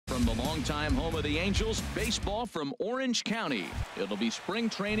From the longtime home of the Angels, baseball from Orange County. It'll be spring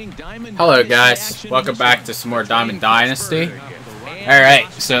training Diamond. Hello guys, welcome back to some more Diamond Dynasty.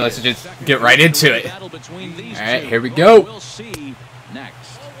 Alright, so let's just get right into it. Alright, here we go. We'll see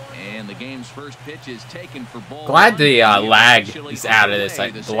next. And the game's first pitch is taken for ball. Glad the lag is out of this.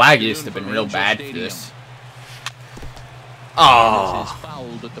 Like, the lag used to have been real bad for this. Oh.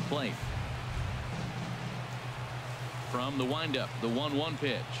 Fouled at the plate. From the windup, the 1-1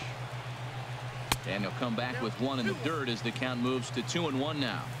 pitch. And he'll come back with one in the dirt as the count moves to 2-1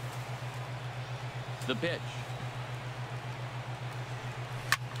 now. The pitch.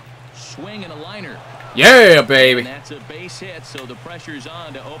 Swing and a liner. Yeah, baby. And that's a base hit, so the pressure's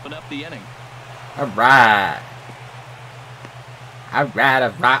on to open up the inning. Alright.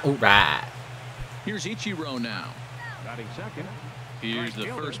 Alright. Here's Ichiro now. Batting second. Here's the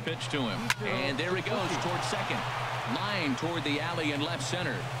first pitch to him. And there he goes towards second. Line toward the alley in left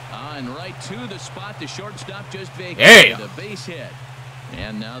center. And right to the spot. The shortstop just vacated. Yeah. The base hit.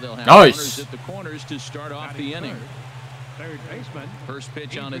 And now they'll have Nice. runners at the corners to start off the inning. Third baseman. First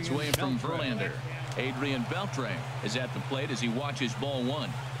pitch on its way from Verlander. Adrian Beltre is at the plate as he watches ball one.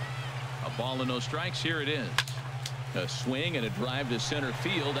 A ball and no strikes. Here it is. A swing and a drive to center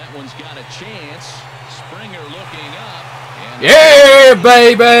field. That one's got a chance. Springer looking up. And Yeah,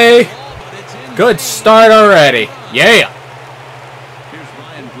 baby. Good start already. Yeah. Here's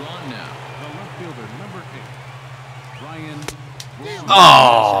Ryan Braun now. The left fielder, number 8. Ryan Braun.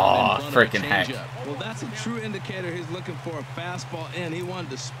 Oh, freaking heck. Well, that's a true indicator. He's looking for a fastball in. He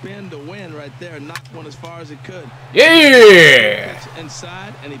wanted to spin to win right there and knock one as far as he could. Yeah. Pitch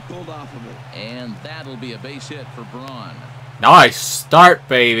inside, and he pulled off of it. And that'll be a base hit for Braun. Nice start,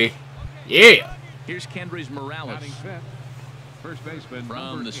 baby. Yeah. Here's Kendrys Morales. Batting fifth. First baseman, From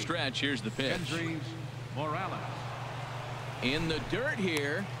number the 8. stretch, here's the pitch. Kendrys Morales. In the dirt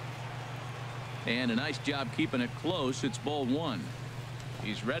here. And a nice job keeping it close. It's ball one.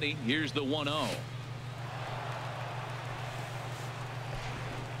 He's ready. Here's the 1-0.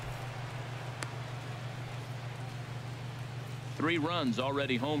 Three runs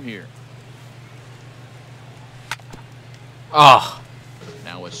already home here. Oh.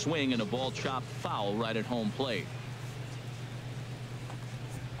 Now a swing and a ball chopped foul right at home plate.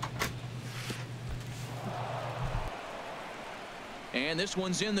 And this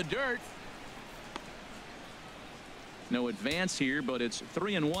one's in the dirt. No advance here, but it's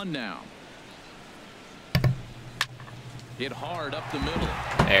 3-1 now. Hit hard up the middle.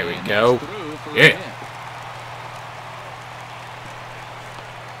 There we And go. that's through for a Yeah. hit.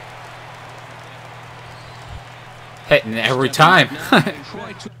 Hitting every time.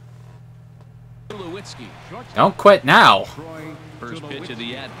 Troy Tulowitzki. Don't quit now. Troy First pitch of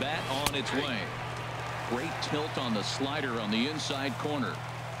the at-bat on its way. Great tilt on the slider on the inside corner.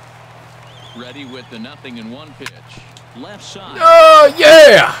 Ready with the 0-1 pitch. Left side. Oh,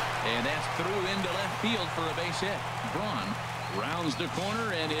 yeah. And that's through into left field for a base hit. Braun rounds the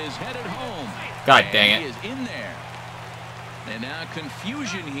corner and is headed home. God dang He it. is in there. And now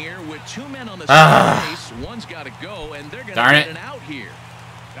confusion here with two men on the side base. One's got to go, and they're going to Darn get it. an out here.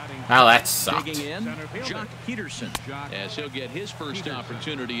 Well, that sucked. Digging in, Jock Peterson, as he'll get his first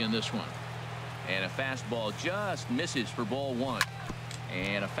opportunity in this one. And a fastball just misses for ball one.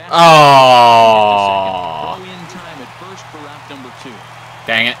 And a fastball. Oh. Throw in time at first for out number 2.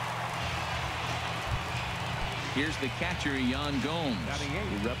 Dang it. Here's the catcher, Yan Gomes,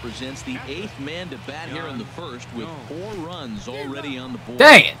 who represents the 8th man to bat here in the first with 4 runs already on the board.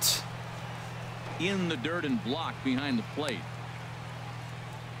 Dang it. In the dirt and blocked behind the plate.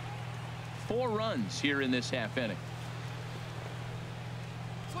 4 runs here in this half inning.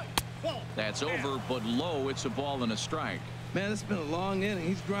 That's over, but low. It's a ball and a strike. Man, it's been a long inning.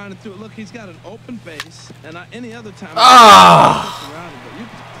 He's grinding through it. Look, he's got an open base, and any other time, around it, but you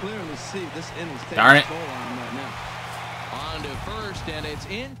can clearly see this inning's taking Darn it. a toll on him right now. On to first, and it's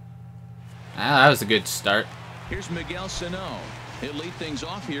in. Ah, that was a good start. Here's Miguel Sano. He'll lead things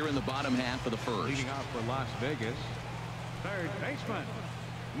off here in the bottom half of the first. Leading off for Las Vegas. Third baseman,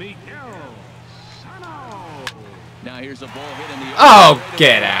 Miguel Sano. Now here's a ball hit in the. Oh,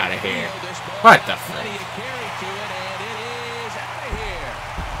 get out of here. What the frick? Plenty of carry to it, and it is out of here.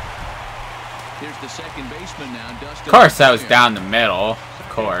 Here's the second baseman now, Dustin. Of course, that was Pedroia. down the middle. Of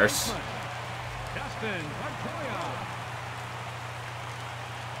course. Dustin Pedroia.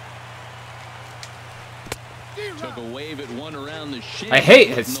 Took a wave at one around the shin. I hate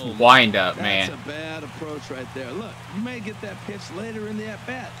his wind-up, man. That's a bad approach right there. Look, you may get that pitch later in the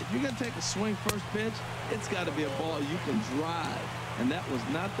at-bat. If you're going to take a swing first pitch, it's got to be a ball you can drive, and that was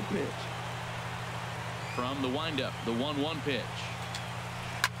not the pitch. From the windup, the 1-1 pitch.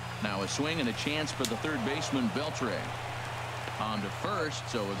 Now a swing and a chance for the third baseman, Beltre. On to first,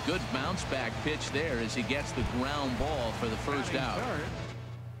 so a good bounce back pitch there as he gets the ground ball for the first out.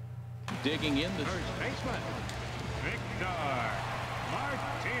 Digging in the First baseman, Victor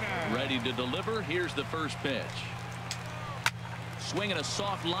Martinez. ready to deliver. Here's the first pitch. Swinging a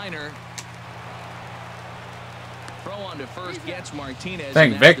soft liner. Throw on to first gets Martinez. I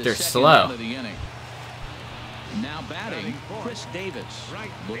think Victor's slow. Of the inning. Now batting, Chris Davis,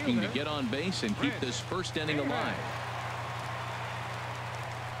 looking to get on base and keep this first inning alive.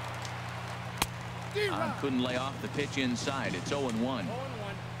 Couldn't lay off the pitch inside. It's 0-1.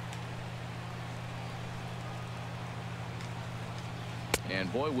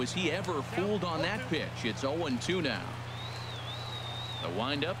 And boy, was he ever fooled on that pitch. It's 0-2 now. The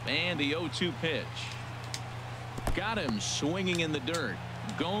windup and the 0-2 pitch. Got him swinging in the dirt.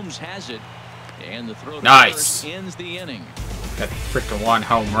 Gomes has it. And the throw nice. Ends the inning. Got freaking 1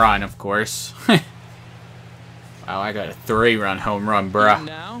 home run, of course. Wow, I got a 3-run home run,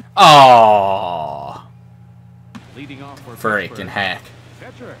 bruh. Oh, Leading off for freaking heck.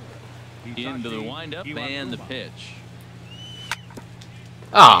 Into the windup and the pitch.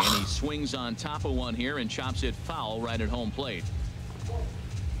 Oh. And he swings on top of one here and chops it foul right at home plate.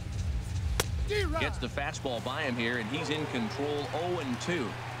 Gets the fastball by him here, and he's in control. 0-2.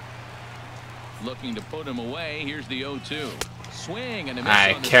 Looking to put him away. Here's the 0-2. Swing and a miss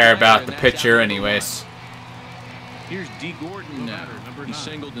I on the care slider, about and the that's pitcher out of the anyways. line. Here's D. Gordon now. He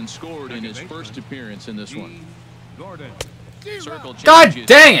singled and scored in his first appearance in this one. Gordon. Circle God changes.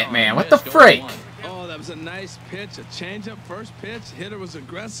 dang it, man. What the freak? Oh, that was a nice pitch. A changeup, first pitch. Hitter was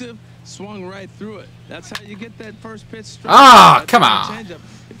aggressive, swung right through it. That's how you get that first pitch strike. Ah, come on. Changeup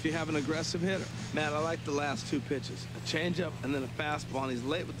if you have an aggressive hitter. Man, I like the last 2 pitches. A changeup and then a fastball. And he's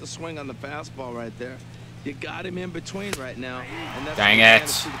late with the swing on the fastball right there. You got him in between right now. And that's dang it.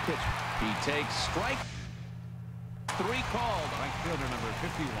 He takes strike 3 called. Right fielder number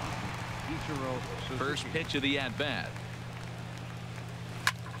 51. Ichiro Suzuki. First pitch of the at-bat.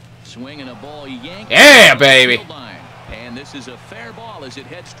 Swinging a ball yanked. Yeah, baby. And this is a fair ball as it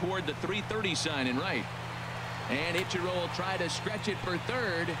heads toward the 330 sign in right. And Ichiro will try to stretch it for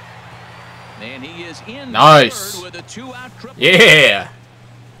third. And he is in nice. third with a 2-out triple. Yeah.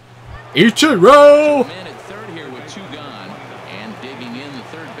 Ichiro. Man at third here with 2 gone. And digging in the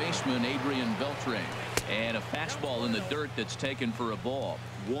third baseman, Adrian Beltre. And a fastball in the dirt that's taken for a ball.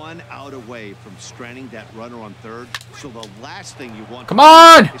 1 out away from stranding that runner on third. So the last thing you want. Come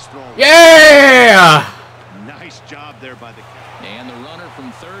on. Is throw. Yeah. Nice job there by the catcher. And the runner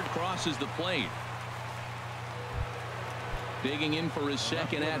from third crosses the plate. Digging in for his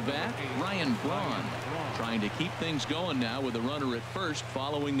second at-bat, Ryan Braun. Trying to keep things going now with a runner at first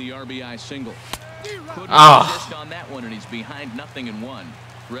following the RBI single. Couldn't resist on that one, and he's behind 0-1.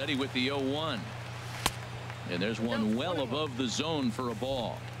 Ready with the 0-1. And there's one well above the zone for a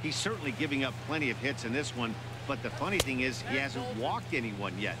ball. He's certainly giving up plenty of hits in this one, but the funny thing is he hasn't walked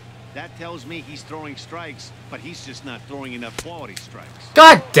anyone yet. That tells me he's throwing strikes, but he's just not throwing enough quality strikes.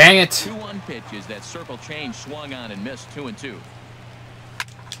 God dang it. 2-1 pitches. That circle change swung on and missed. 2-2.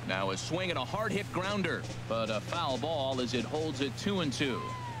 Now a swing and a hard hit grounder, but a foul ball as it holds it 2-2.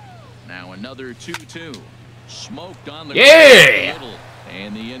 Now another 2-2. Smoked on the middle.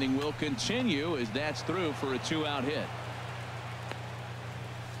 And the inning will continue as that's through for a 2-out hit.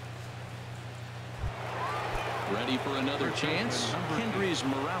 Ready for another chance. Kendrys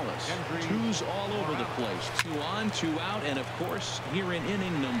Morales. 2s all over the place. 2 on, 2 out, and of course here in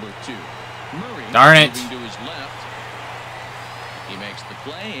inning number 2. Murray darn it. moving to his left. He makes the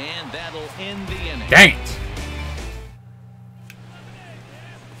play, and that'll end the inning. Dang it.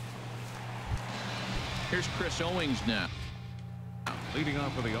 Here's Chris Owings now. Leading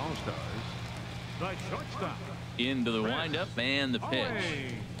off for the All-Stars, the shortstop. Into the windup and the pitch.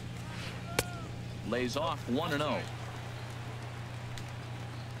 Owings. Lays off 1-0.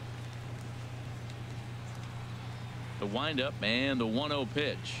 The windup and the 1-0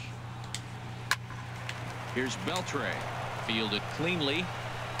 pitch. Here's Beltre. Fielded cleanly.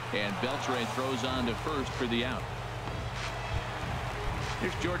 And Beltre throws on to first for the out.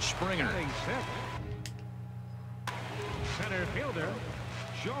 Here's George Springer. Batting sixth. Center fielder,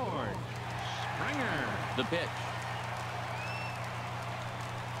 George Springer. The pitch.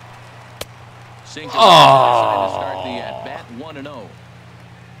 Sinks to start the at-bat 1-0.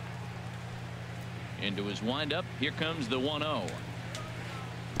 Into his windup. Here comes the 1-0.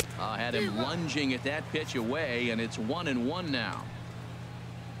 Had him lunging at that pitch away, and it's 1-1 now.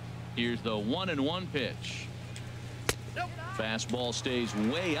 Here's the 1-1 pitch. Fastball stays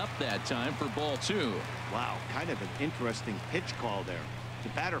way up that time for ball 2. Wow, kind of an interesting pitch call there. The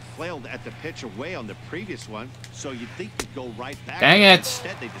batter flailed at the pitch away on the previous one, so you'd think they'd go right back. Dang it.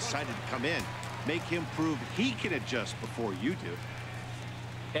 Instead, they decided to come in. Make him prove he can adjust before you do.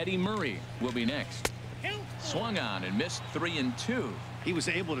 Eddie Murray will be next. Swung on and missed 3-2. He was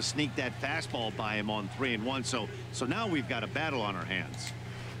able to sneak that fastball by him on 3-1, so now we've got a battle on our hands.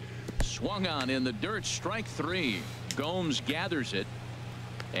 Swung on in the dirt, strike 3. Gomes gathers it,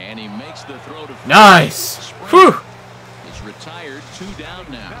 and he makes the throw to first. Nice. Whew. Is retired, 2 down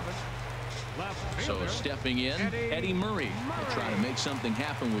now. So stepping in, Eddie Murray will try to make something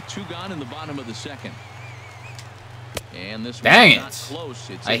happen with 2 gone in the bottom of the second. And this Dang not it. Close.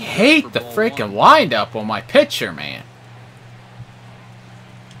 It's I a hate the for ball freaking 1. windup on my pitcher, man.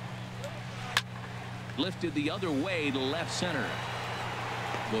 Lifted the other way to left center.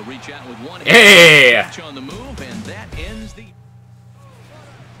 Will reach out with one Yeah. pitch on the move, and that ends the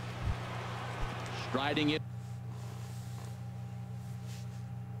striding in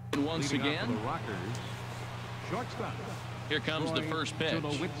once Leading off again. for the Rockers, shortstop. Here comes the first pitch.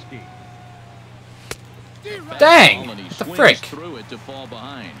 Tulowitzki. Dang. And he What the swings frick? through it to fall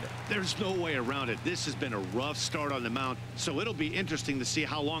behind. There's no way around it. This has been a rough start on the mound, so it'll be interesting to see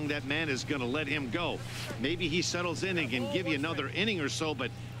how long that man is going to let him go. Maybe he settles in and can give you another inning or so,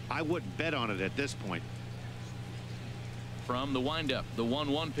 but I wouldn't bet on it at this point. From the windup, the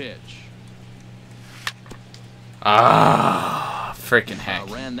 1-1 pitch. Ah, freaking heck.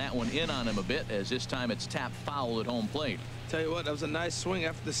 Ran that one in on him a bit, as this time it's tapped foul at home plate. Tell you what, that was a nice swing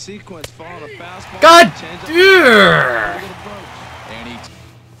after the sequence, following a fastball. God! Changeup. Yeah. And he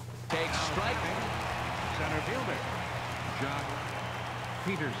takes strike. Center fielder, Jock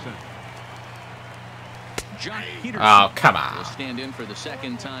Peterson. Jock Peterson Oh, come will on. stand in for the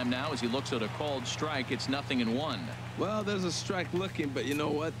second time now as he looks at a called strike. It's 0-1. Well, there's a strike looking, but you know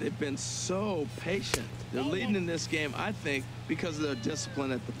what? They've been so patient. They're leading in this game, I think, because of their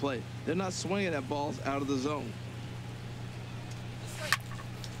discipline at the plate. They're not swinging at balls out of the zone.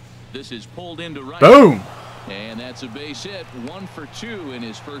 This is pulled into right. Boom. And that's a base hit. 1 for 2 in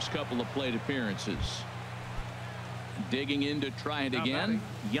his first couple of plate appearances. Digging in to try it again,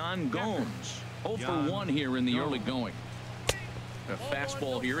 Yan Gomes. 0 for 1 here in the early going. A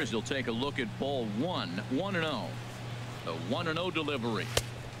fastball here as he'll take a look at ball 1. 1-0. The 1-0 delivery.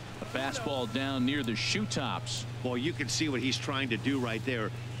 A fastball down near the shoe tops. Boy, you can see what he's trying to do right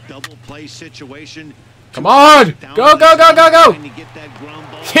there. Double play situation. Come on. Go, go, go, go, go. Trying to get that ground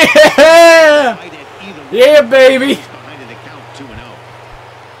ball. Yeah. Right at either Yeah, baby. behind the count 2-0.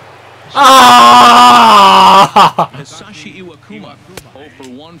 Ah. Masashi Iwakuma. 0 for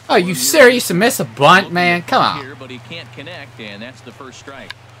 1. Are you serious to miss a bunt, man? Come on. Here, but he can't connect, and that's the first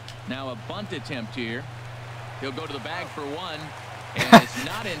strike. Now a bunt attempt here. He'll go to the bag for 1, and it's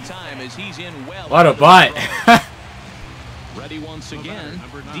not in time as he's in well. What a bunt. Ready once again,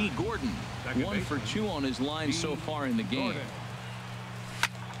 D. Gordon. 1 for 2 on his line so far in the game.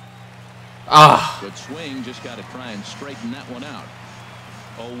 Ah. Good swing, just got to try and straighten that one out.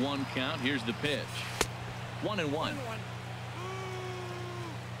 0-1 count. Here's the pitch. 1-1.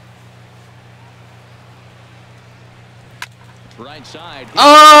 Right side.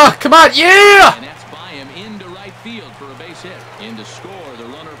 Ah, come on, yeah! And that's by him into right field for a base hit. In to score, the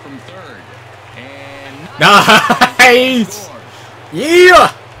runner from third. And Nice!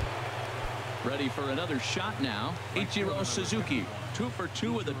 Yeah! ready for another shot now. Ichiro Suzuki, 2 for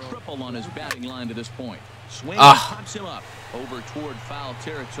 2 with a triple on his batting line to this point. Swing pops him up over toward foul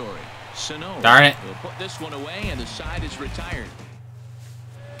territory. Sano Darn it. will put this one away, and the side is retired.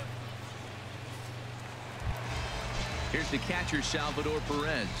 Here's the catcher, Salvador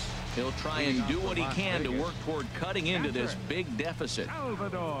Perez. He'll try and do what he can to work toward cutting into this big deficit.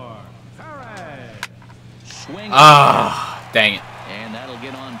 Salvador Perez. Swing. Ah, dang it. And that'll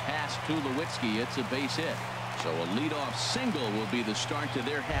get on past Tulowitzki. It's a base hit. So a leadoff single will be the start to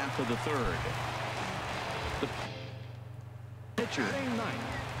their half of the third. The pitcher. Batting ninth,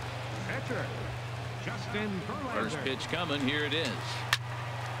 catcher Justin Verlander. First pitch coming. Here it is.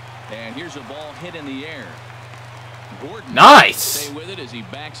 And here's a ball hit in the air. Gordon. Nice. Stay with it as he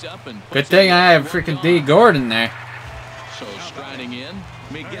backs up and Good puts thing it I have work freaking on. D. Gordon there. So striding in,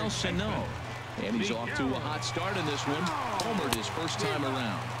 Miguel Sano. And he's off to a hot start in this one. Homered his first time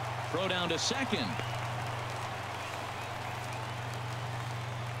around. Throw down to second.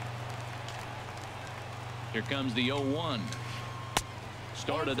 Here comes the 0-1.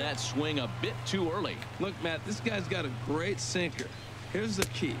 Started that swing a bit too early. Look, Matt, this guy's got a great sinker. Here's the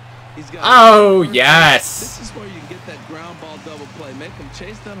key. He's got Oh, yes. This is where you get that ground ball double play. Make him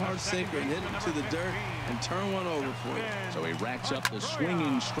chase that hard sinker and hit it to the dirt and turn one over for you. So he racks up the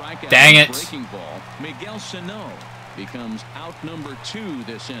swinging strikeout. Dang it. Breaking ball. Miguel Sano. becomes out number 2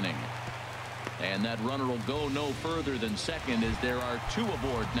 this inning. And that runner will go no further than second as there are 2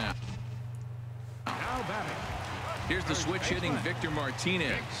 aboard now. Here's the switch hitting Victor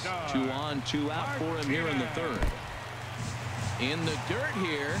Martinez. 2 on, 2 out for him here in the 3rd. In the dirt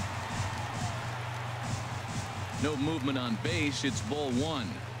here. No movement on base. It's ball 1.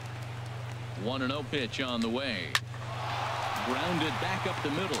 1-0 pitch on the way. Grounded back up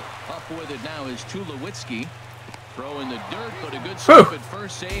the middle. Up with it now is Tulowitzki. Throw in the dirt, but a good sweep at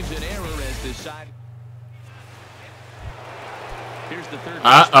first saves an error as decided. Here's the 3rd.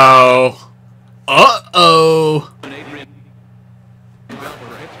 Uh-oh. Uh-oh. I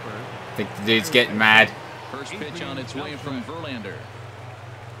think the dude's getting mad. First pitch on its way from Verlander.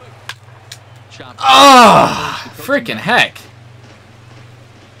 Oh, freaking heck.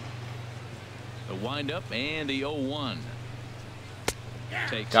 The windup and the 0-1.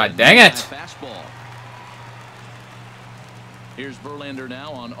 God dang it. Fastball. Here's Verlander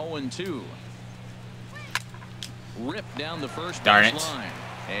now on 0-2. Ripped down the first base line.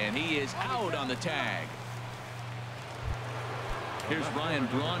 And he is out on the tag. Here's Ryan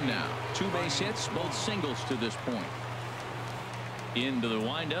Braun now. 2 base hits, both singles to this point. Into the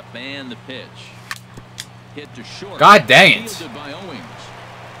windup and the pitch. Hit to short. God dang it. Fielded by Owings.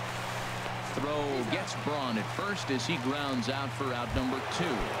 Throw gets Braun at first as he grounds out for out number 2.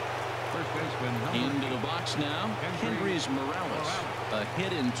 First baseman into the box now. Henry's Morales. A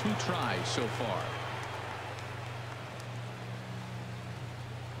hit in 2 tries so far.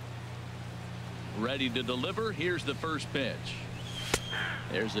 Ready to deliver. Here's the first pitch.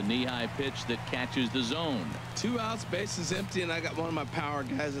 There's a knee-high pitch that catches the zone. 2 outs, bases empty, and I got one of my power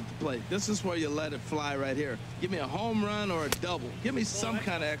guys at the plate. This is where you let it fly right here. Give me a home run or a double. Give me some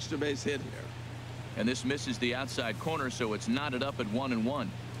kind of extra base hit here. And this misses the outside corner, so it's knotted up at 1-1.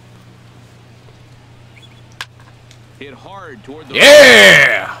 Hit hard toward the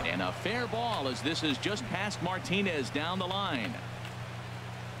yeah, and a fair ball as this is just past Martinez down the line.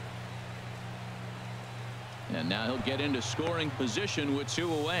 And now he'll get into scoring position with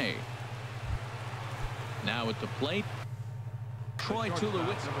 2 away. Now at the plate, Troy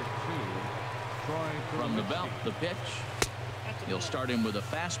Tulowitzki. From the belt, the pitch. He'll start him with a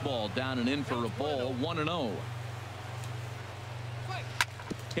fastball down and in for a ball. 1-0.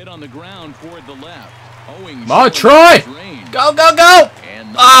 Hit on the ground toward the left. Owings. Come on, Troy! Go, go, go!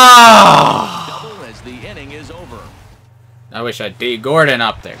 And double as the inning is over. I wish I had D. Gordon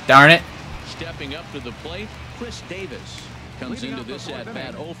up there. Darn it. Stepping up to the plate, Chris Davis comes into this at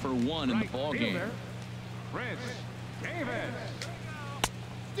bat 0 for 1 in the ball game. Chris Davis.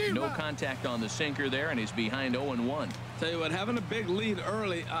 No contact on the sinker there, and he's behind 0-1. Tell you what, having a big lead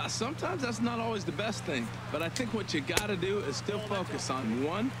early, sometimes that's not always the best thing. But I think what you got to do is still focus on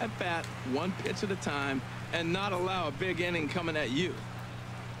 1 at bat, 1 pitch at a time, and not allow a big inning coming at you.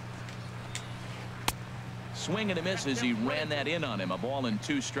 Swing and a miss as he ran that in on him. A ball and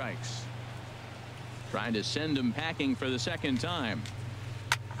 2 strikes. Trying to send him packing for the 2nd time.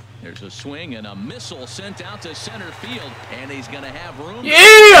 There's a swing and a missile sent out to center field, and he's going to have room.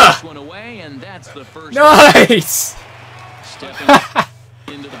 Yeah! This one away, and that's the first. Nice. Stepping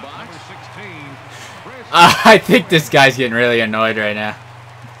into the box. I think this guy's getting really annoyed right now.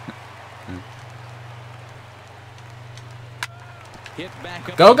 Hit back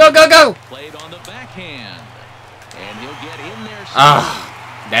up. Go, go, go, go! Played on the backhand, and he'll get in there.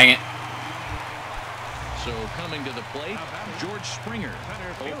 Dang it. So coming to the plate, George Springer.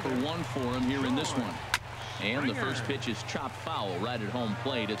 0 for 1 for him here in this one. And the first pitch is chopped foul right at home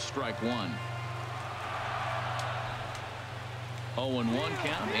plate. It's strike 1. 0-1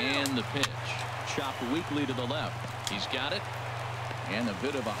 count and the pitch. Chopped weakly to the left. He's got it. And a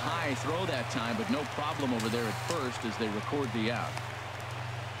bit of a high throw that time, but no problem over there at first as they record the out.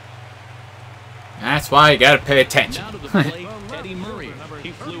 That's why you got to pay attention. Now to the plate, Eddie Murray. He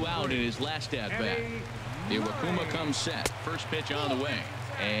flew out in his last at-bat. Iwakuma comes set. First pitch on the way.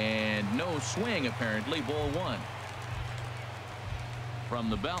 And no swing, apparently. Ball 1. From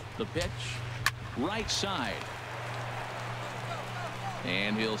the belt, the pitch. Right side.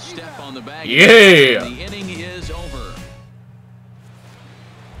 And he'll step on the bag. Yeah! The inning is over.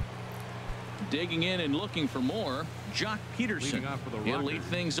 Digging in and looking for more, Jock Peterson. He'll lead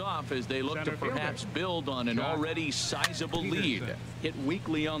things off as they look to perhaps build on an already sizable lead. Hit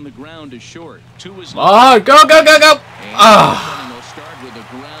weakly on the ground to short. 2 is oh, go, go, go, go! And will start with a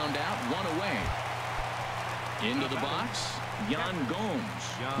ground out, 1 away. Into the box, Yan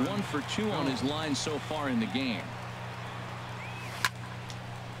Gomes. 1 for 2 on his line so far in the game.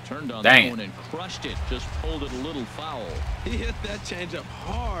 Turned on Dang that one and crushed it. Just pulled it a little foul. He hit that changeup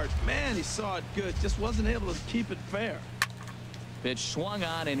hard. Man, he saw it good. Just wasn't able to keep it fair. Pitch swung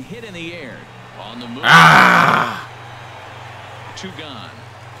on and hit in the air. On the move. Ah! 2 gone.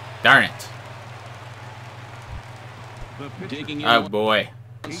 Darn it. Digging in Oh, boy.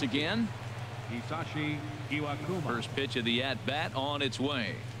 once again. Hisashi Iwakuma. First pitch of the at-bat on its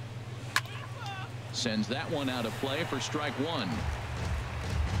way. Sends that one out of play for strike 1.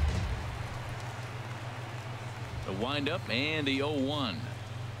 The windup and the 0-1.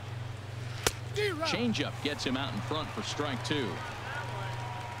 Changeup gets him out in front for strike 2.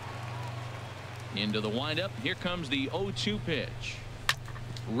 Into the windup. Here comes the 0-2 pitch.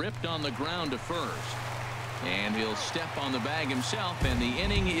 Ripped on the ground to first. And he'll step on the bag himself, and the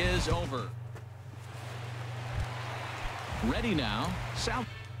inning is over. Ready now,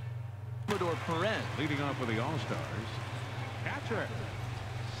 Salvador Perez. Leading off with the All-Stars, catcher,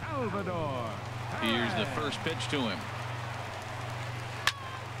 Salvador. Here's the first pitch to him.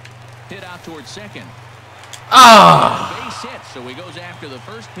 Hit out towards second. Ah! Base hit, so he goes after the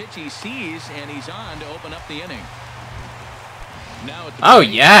first pitch he sees, and he's on to open up the inning. Now at the Oh, plate,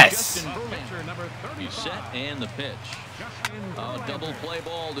 yes. Justin Pitcher number He's 35. set, and the pitch. A double play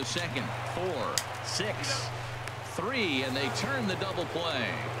ball to second. 4, 6, 3, and they turn the double play.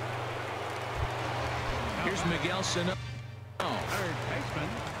 Here's Miguel Sano. Third baseman,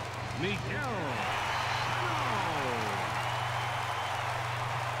 Miguel Sano.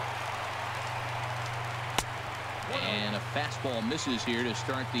 And a fastball misses here to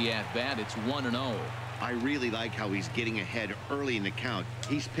start the at-bat. It's 1-0. I really like how he's getting ahead early in the count.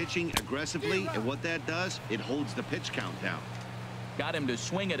 He's pitching aggressively, and what that does, it holds the pitch count down. Got him to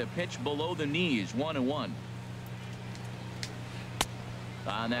swing at a pitch below the knees. 1-1.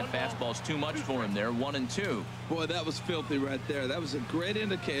 And that fastball's too much for him there. 1-2. Boy, that was filthy right there. That was a great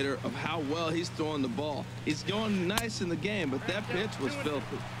indicator of how well he's throwing the ball. He's going nice in the game, but that pitch was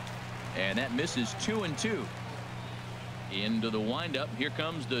filthy. And that misses 2-2. Into the windup. Here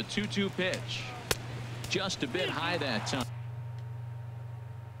comes the 2-2 pitch. Just a bit high that time.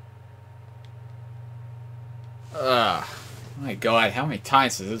 My God, how many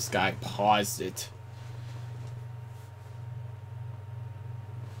times has this guy paused it?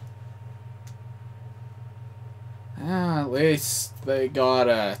 At least they got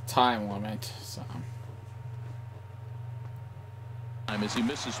a time limit, so. As he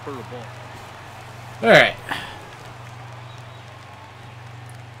misses for a ball. Alright.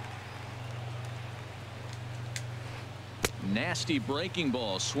 Nasty breaking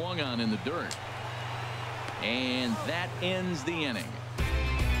ball swung on in the dirt. And that ends the inning.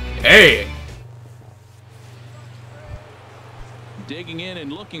 Hey! Digging in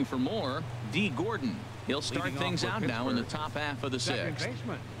and looking for more, D. Gordon. He'll start Leading things off out for now in the Pittsburgh. top half of the Second 6th.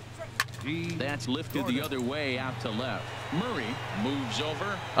 baseman, D. That's lifted the other way out to left. Murray moves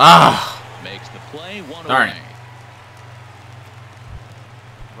over. Ah! Makes the play. 1 Darn away. it.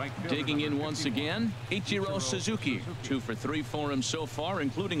 Right fielder Digging in number once 51, again, Ichiro Suzuki. 2 for 3 for him so far,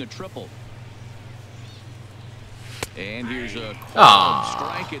 including a triple. And here's a called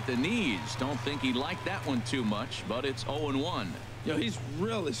strike at the knees. Don't think he liked that one too much, but it's 0-1. You know, he's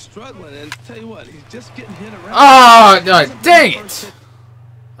really struggling, and tell you what, he's just getting hit around. Oh, no, dang it!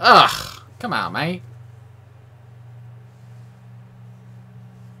 Ugh, come on, mate.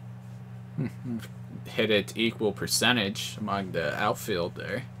 Hit it equal percentage among the outfield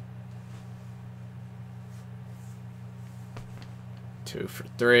there. 2 for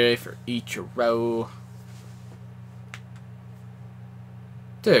 3 for Ichiro.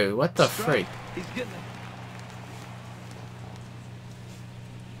 Dude, what the freak? He's getting it.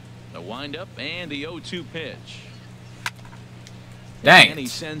 The windup and the 0-2 pitch. Dang And he it.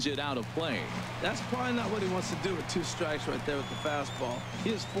 sends it out of play. That's probably not what he wants to do with 2 strikes right there with the fastball. He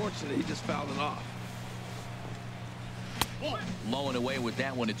is fortunate he just fouled it off. Low and away with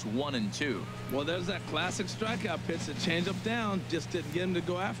that one. It's 1-2. Well, there's that classic strikeout pitch. The changeup down just didn't get him to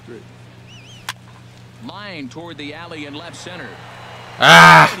go after it. Line toward the alley in left center.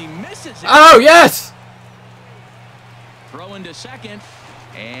 Ah! And he misses it. Oh, yes! Throw into second.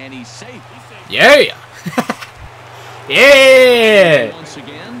 And he's safe. Yeah! Yeah! Once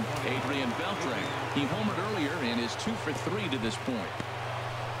again, Adrian Beltre. He homered earlier and is 2 for 3 to this point.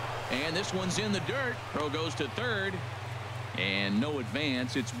 And this one's in the dirt. Throw goes to third. And no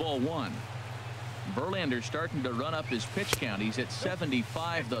advance. It's ball 1. Verlander starting to run up his pitch count. He's at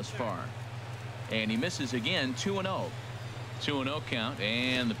 75 thus far. And he misses again. 2-0. 2-0 count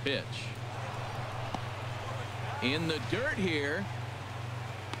and the pitch. In the dirt here.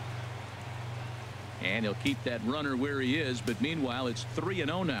 And he'll keep that runner where he is, but meanwhile it's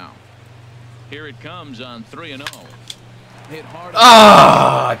 3-0 now. Here it comes on 3-0. Hit hard.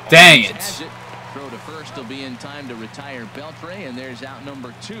 Ah, dang it. Throw to first will be in time to retire Beltre, and there's out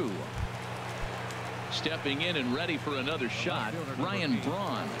number 2. Stepping in and ready for another shot, Ryan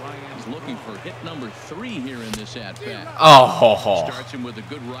Braun is looking for hit number 3 here in this at-bat. Oh. Starts him with a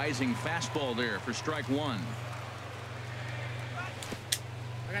good rising fastball there for strike 1.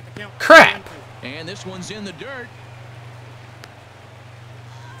 Crap. And this one's in the dirt.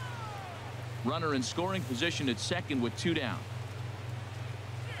 Runner in scoring position at second with 2 down.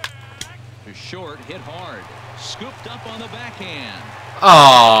 To short, hit hard. Scooped up on the backhand.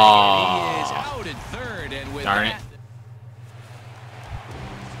 Oh. He is out at third, and with Darn that,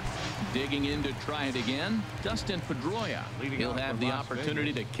 digging in to try it again, Dustin Pedroia. He'll have the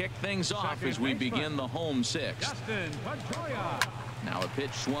opportunity to kick things off as we begin the home 6th. Dustin Pedroia. Now a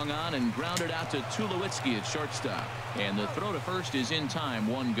pitch swung on and grounded out to Tulowitzki at shortstop. And the throw to first is in time,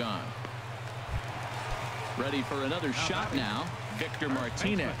 1 gone. Ready for another shot now, Victor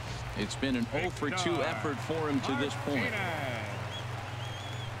Martinez. It's been an 0 for 2 effort for him to this point.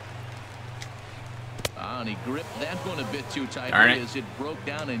 And he gripped that one a bit too tightly as it broke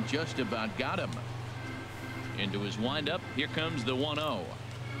down and just about got him. Into his windup, here comes the 1-0.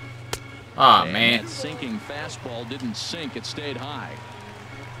 Oh, man. That sinking fastball didn't sink, it stayed high.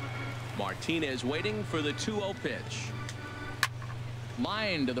 Martinez waiting for the 2-0 pitch.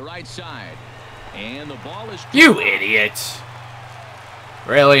 Line to the right side. And the ball is... You idiot.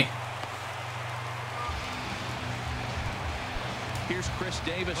 Really? Here's Chris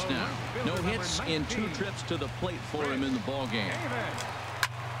Davis now. No hits in 2 trips to the plate for him in the ballgame.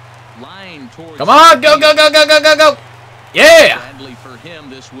 Line towards... Come on, go, go, go, go, go, go, go. Yeah! Sadly for him,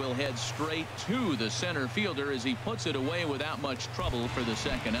 this will head straight to the center fielder as he puts it away without much trouble for the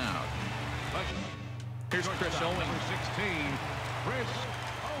 2nd out. Here's Chris Owings. Chris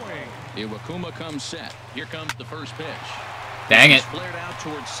Owings. Iwakuma comes set. Here comes the first pitch. Dang it. Flared out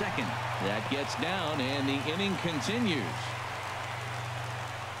towards second. That gets down, and the inning continues.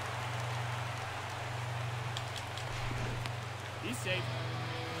 He's safe.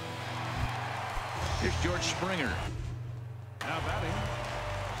 Here's George Springer. Now batting,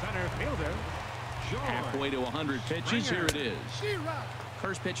 center fielder, George. Halfway to 100 pitches. Here it is.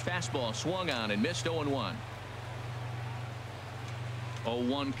 First pitch fastball swung on and missed 0-1.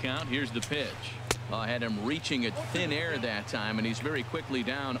 0-1 count. Here's the pitch. I had him reaching at thin air that time, and he's very quickly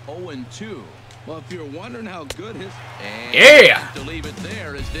down 0-2. Well, if you're wondering how good his... And yeah! To leave it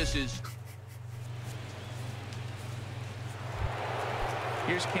there as this is...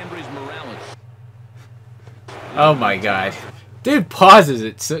 Here's Kendrys Morales. Oh, my God. Dude pauses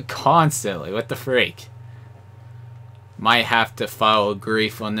it so constantly. What the freak? Might have to file a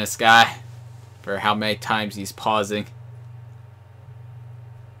grief on this guy for how many times he's pausing.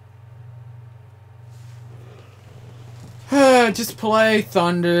 Just play,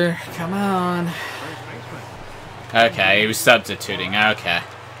 Thunder. Come on. Okay, he was substituting. Okay.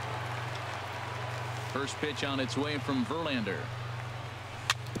 First pitch on its way from Verlander.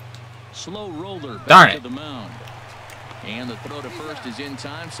 Slow roller back Darn to it. the mound. And the throw to first is in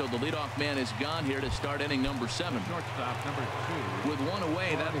time, so the leadoff man is gone here to start inning number 7. Shortstop number 2. With 1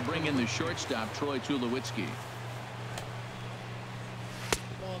 away, that'll bring in the shortstop, Troy Tulowitzki.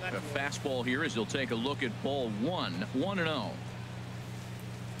 A fastball here as he'll take a look at ball 1. 1-0.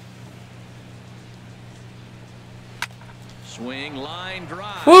 Swing, line,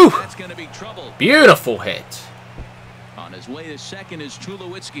 drive. Whew. That's going to be trouble. Beautiful hit. On his way to second is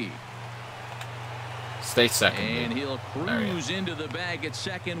Tulowitzki. Stay second. And dude. he'll cruise into the bag at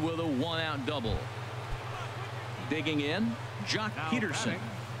second with a 1-out double. Digging in, Jock Peterson.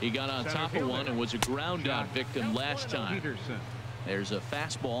 He got on top of one and was a ground-out victim last time. There's a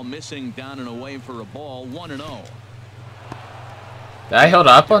fastball missing down and away for a ball. 1-0. Did I hold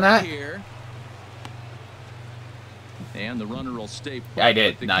up on that? Here. And the runner will stay put. I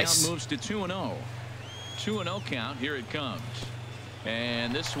did. The Nice. count moves to 2-0. 2-0 count. Here it comes.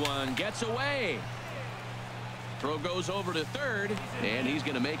 And this one gets away. Throw goes over to third, and he's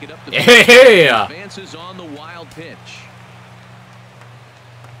going to make it up to Yeah. advances on the wild pitch.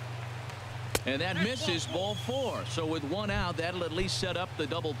 And that misses ball 4. So with 1 out, that'll at least set up the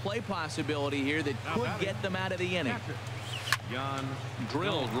double play possibility here that could get them out of the inning.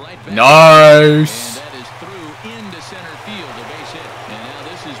 Drilled right back. Nice. And that is through into center field, a base hit. And now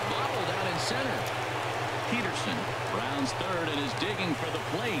this is bobbled out in center. Peterson rounds third and is digging for the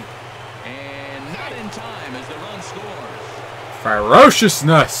plate. And not in time as the run scores.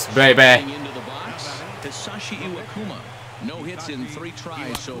 Ferociousness, baby. Into the box, Hisashi Iwakuma. No hits in 3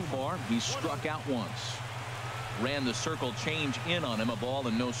 tries so far. He's struck out once. Ran the circle change in on him. A ball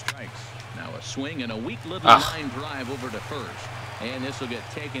and no strikes. Now a swing and a weak little line drive over to first. And this will get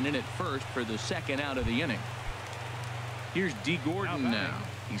taken in at first for the 2nd out of the inning. Here's D. Gordon now.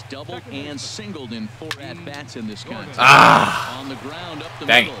 He's doubled and singled in 4 at-bats in this contest. On the ground up the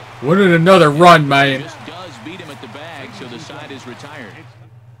middle. Wanted another run, man. Just does beat him at the bag, so the side is retired.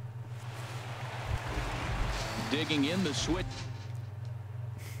 Digging in the switch.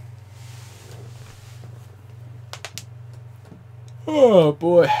 Oh,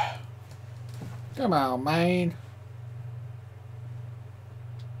 boy. Come on, man.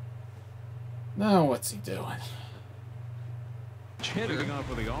 Now what's he doing? Hitter. Leading off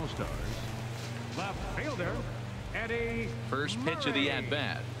for the All-Stars, left fielder, Eddie. First pitch of the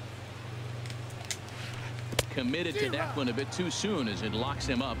at-bat. Committed to that one a bit too soon as it locks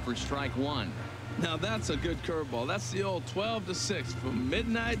him up for strike 1. Now that's a good curveball. That's the old 12 to 6 from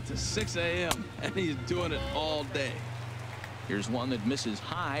midnight to 6 a.m. and he's doing it all day. Here's one that misses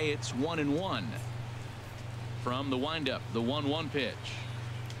high. It's 1-1. From the windup, the 1-1 pitch.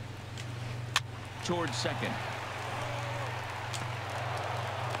 Towards second.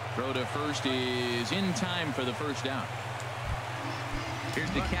 Throw to first is in time for the first out. Here's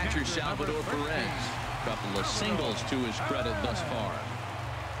the catcher, Salvador Perez. Couple of singles to his credit thus far.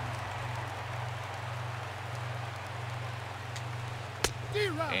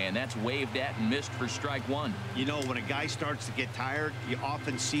 And that's waved at and missed for strike 1. You know, when a guy starts to get tired, you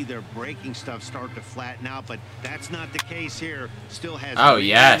often see their breaking stuff start to flatten out, but that's not the case here. Still has a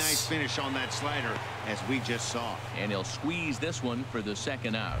really nice finish on that slider, as we just saw. And he'll squeeze this one for the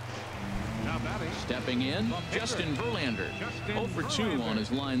 2nd out. Stepping in, Justin Verlander. 0 for 2 on his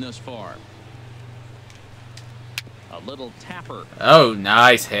line thus far. A little tapper. Oh,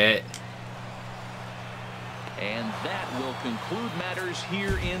 nice hit. And that will conclude matters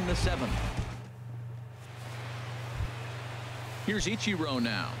here in the 7th. Here's Ichiro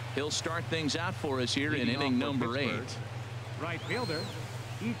now. He'll start things out for us here in inning number 8. Right fielder,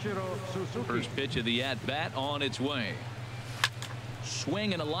 Ichiro Suzuki. First pitch of the at-bat on its way.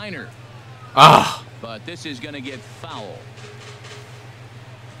 Swing and a liner. But this is going to get foul.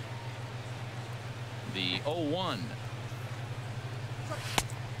 The 0-1.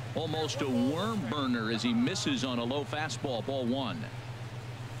 Almost a worm burner as he misses on a low fastball. Ball 1.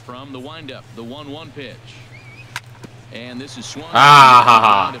 From the windup, the 1-1 pitch. And this is swung.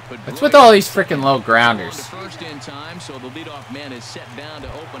 What's with all these freaking low grounders? First in time, so the leadoff man is set down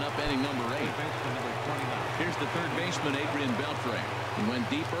to open up inning number 8. Here's the third baseman, Adrian Beltre. He went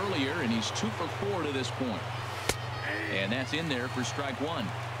deep earlier, and he's 2 for 4 to this point. And that's in there for strike 1.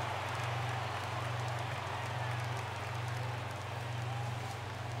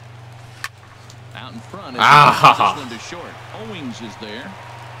 Out in front. This one to short. Owings is there.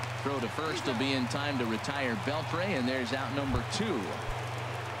 Throw to first will be in time to retire Beltre, and there's out number 2.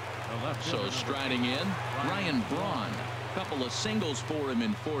 So striding in, Ryan Braun. Couple of singles for him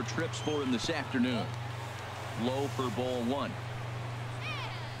in 4 trips for him this afternoon. Low for ball 1.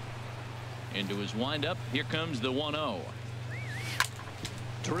 Into his windup. Here comes the 1-0.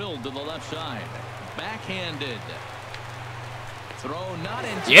 Drilled to the left side. Backhanded. Throw not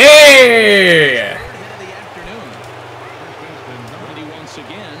in. Yeah! Third hit of the afternoon. Ready once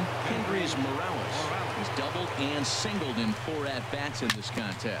again, Kendrys Morales. He's doubled and singled in 4 at-bats in this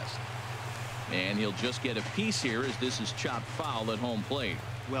contest. And he'll just get a piece here as this is chopped foul at home plate.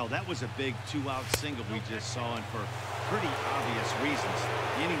 Well, that was a big 2-out single we just saw, and for pretty obvious reasons.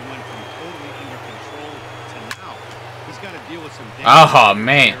 The inning went from totally under control to now. He's got to deal with some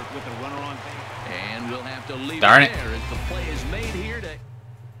damage with the runner on base. And we'll have to leave Darn it there as the play is made here.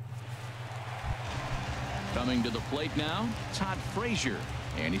 Coming to the plate now, Todd Frazier.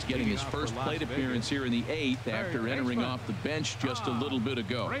 And he's getting his first plate appearance here in the 8th after entering off the bench just a little bit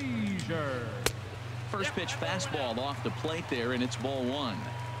ago. First pitch fastball off the plate there, and it's ball 1.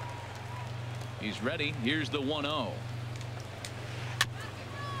 He's ready. Here's the 1-0.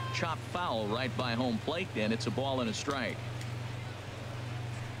 Chopped foul right by home plate, and it's a ball and a strike.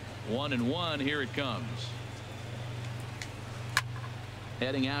 1-1. Here it comes.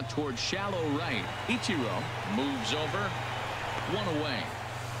 Heading out towards shallow right. Ichiro moves over. 1 away.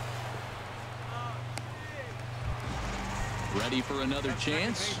 Ready for another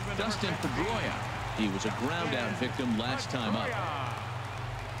chance. Dustin Pedroia. He was a ground out victim last time up.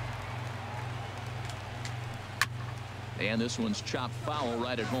 And this one's chopped foul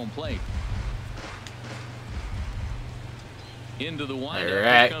right at home plate. Into the windup. All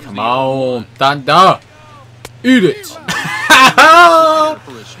right, come on, Thunder. Eat it.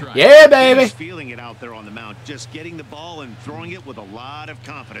 For a strike. Yeah, baby. He's feeling it out there on the mound, just getting the ball and throwing it with a lot of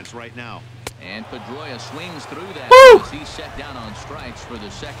confidence right now. And Pedroia swings through that Woo! as he's set down on strikes for the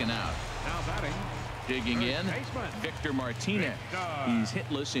second out. Now batting. Digging in, Victor Martinez. He's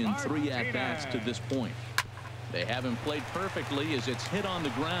hitless in 3 at-bats to this point. They haven't played perfectly as it's hit on the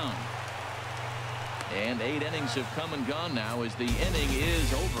ground. And 8 innings have come and gone now as the inning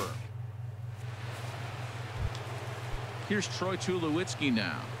is over. Here's Troy Tulowitzki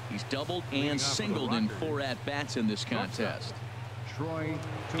now. He's doubled and singled in 4 at-bats in this contest. Troy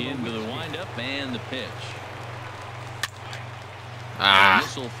Into the windup and the pitch. Ah.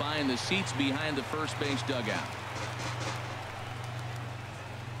 This will find the seats behind the first base dugout.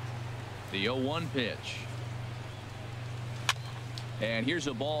 The 0-1 pitch. And here's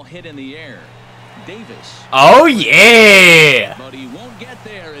a ball hit in the air. Davis. Oh, yeah. But he won't get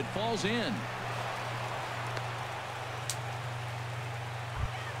there. It falls in.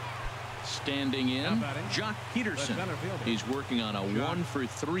 Standing in, Jock Peterson. He's working on a 1 for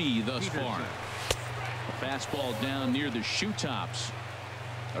 3 thus far. A fastball down near the shoe tops.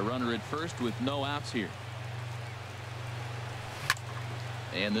 A runner at first with no outs here.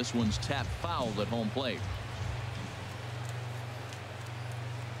 And this one's tapped foul at home plate.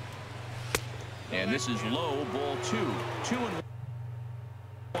 And this is low, ball 2. 2-1.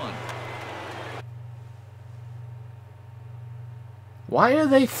 Why are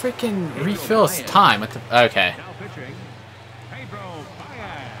they freaking refill his time? At the, okay. now pitching. Pedro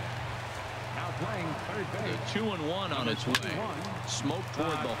Baez. Now playing third base. The 2-1 on its way. Smoke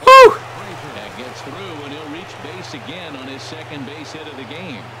toward the Woo! hole. That gets through, and he'll reach base again on his second base hit of the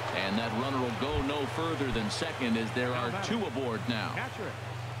game. And that runner will go no further than second as there are 2 aboard now. Catcher.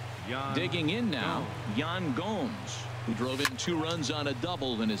 Digging in now, Yan Gomes, who drove in 2 runs on a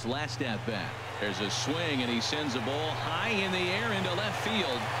double in his last at-bat. There's a swing, and he sends a ball high in the air into left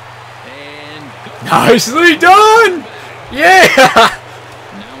field. And Nicely done! Yeah!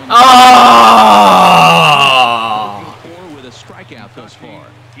 Oh! With a strikeout thus far.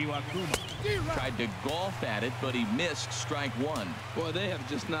 Tried to golf at it, but he missed strike 1. Boy, they have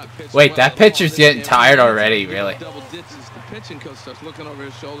just not pitched. Wait, well that at pitcher's all. getting tired already, really. Double ditches. The pitching coach starts looking over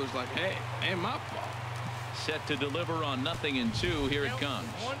his shoulders like, hey, ain't my fault. Set to deliver on 0-2. Here it comes.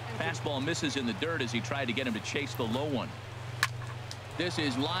 Fastball misses in the dirt as he tried to get him to chase the low one. This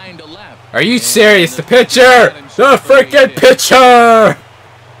is line to left. Are you serious? The pitcher! The freaking pitcher!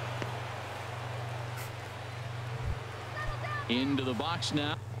 Into the box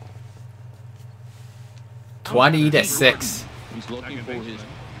now. 20-6. He's looking for his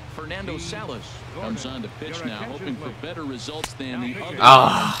Fernando Salas. Comes on to pitch now, hoping for better results than the other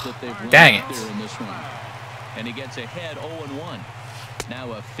Ah, that they've run dang out it. there in this one. And he gets ahead 0-1.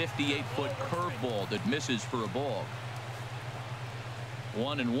 Now a 58-foot curveball that misses for a ball.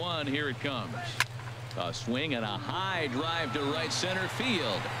 1-1. Here it comes. A swing and a high drive to right center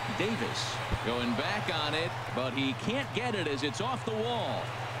field. Davis going back on it, but he can't get it as it's off the wall.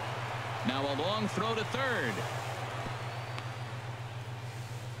 Now a long throw to third.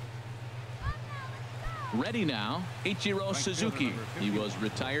 Ready now, Ichiro Suzuki. He was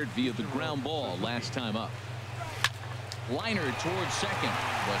retired via the ground ball last time up. Liner towards second,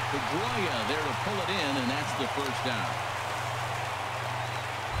 but Pedroia there to pull it in, and that's the first down.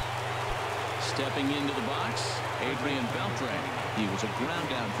 Stepping into the box, Adrian Beltre. He was a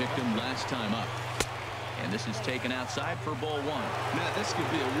ground out victim last time up. And this is taken outside for ball 1. Matt, this could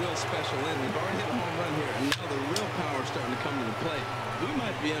be a real special inning. We've already hit a home run here, and now the real power is starting to come to the plate. We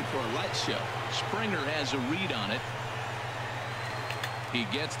might be in for a light show. Springer has a read on it. He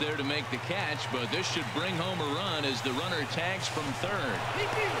gets there to make the catch, but this should bring home a run as the runner tags from third.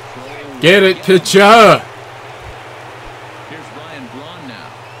 Get it, pitcher! Here's Ryan Braun now.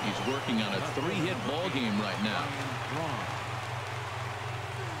 He's working on a 3-hit ball game right now.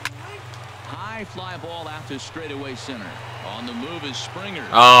 High fly ball out to straightaway center. On the move is Springer.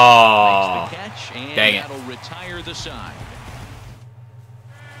 Oh, makes the catch, and dang it. that'll retire the side.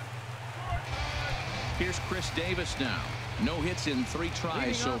 Here's Chris Davis now. No hits in 3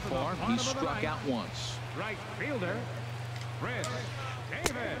 tries so far. He's struck out once. Right fielder, Chris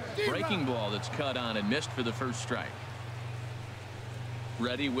Davis. Breaking ball that's cut on and missed for the first strike.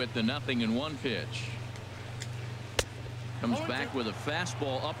 Ready with the 0-1 pitch. Comes back with a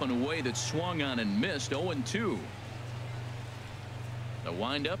fastball up and away that swung on and missed. 0-2. The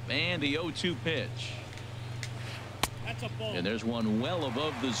windup and the 0-2 pitch. And there's one well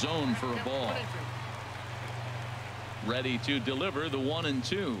above the zone for a ball. Ready to deliver the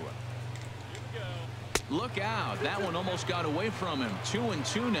 1-2. Look out. That one almost got away from him.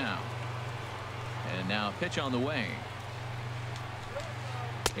 2-2 now. And now pitch on the way.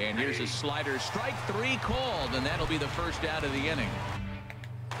 And here's a slider. Strike 3 called, and that'll be the first out of the inning.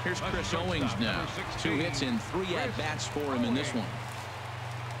 Here's Chris Owings now. 2 hits and 3 at-bats for him in this one.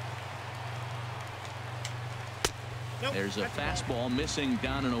 There's a fastball missing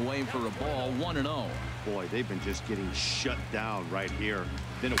down and away for a ball. 1-0. Boy, they've been just getting shut down right here.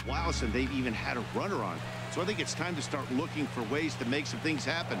 Been a while since they've even had a runner on. So I think it's time to start looking for ways to make some things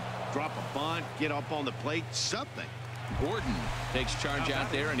happen. Drop a bunt, get up on the plate, something. Gordon takes charge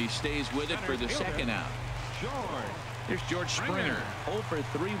out there, and he stays with it for the second out. Here's George Springer. 0 for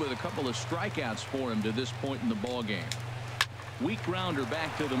 3 with a couple of strikeouts for him to this point in the ball game. Weak grounder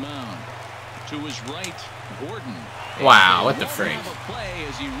back to the mound. To his right, Gordon. Wow, what the freak. Play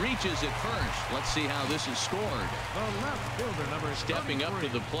as he reaches it first. Let's see how this is scored. Stepping up to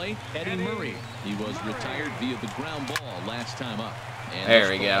the plate, Eddie Murray. He was retired via the ground ball last time up. And there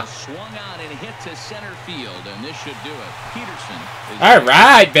we go. Swung out and hit to center field, and this should do it. Peterson. All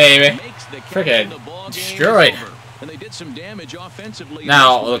right, baby. Freaking destroyed. And they did some damage offensively.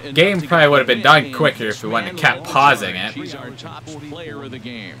 Now, the game probably would have been done quicker if we wouldn't have kept pausing it. He's our top player of the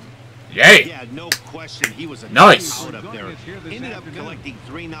game. Yay! Yeah, no question. He was a nice out up there. Ended up collecting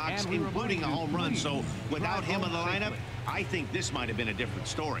 3 knocks, including a home run. So without him in the lineup, I think this might have been a different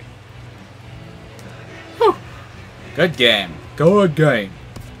story. Whew. Good game. Good game.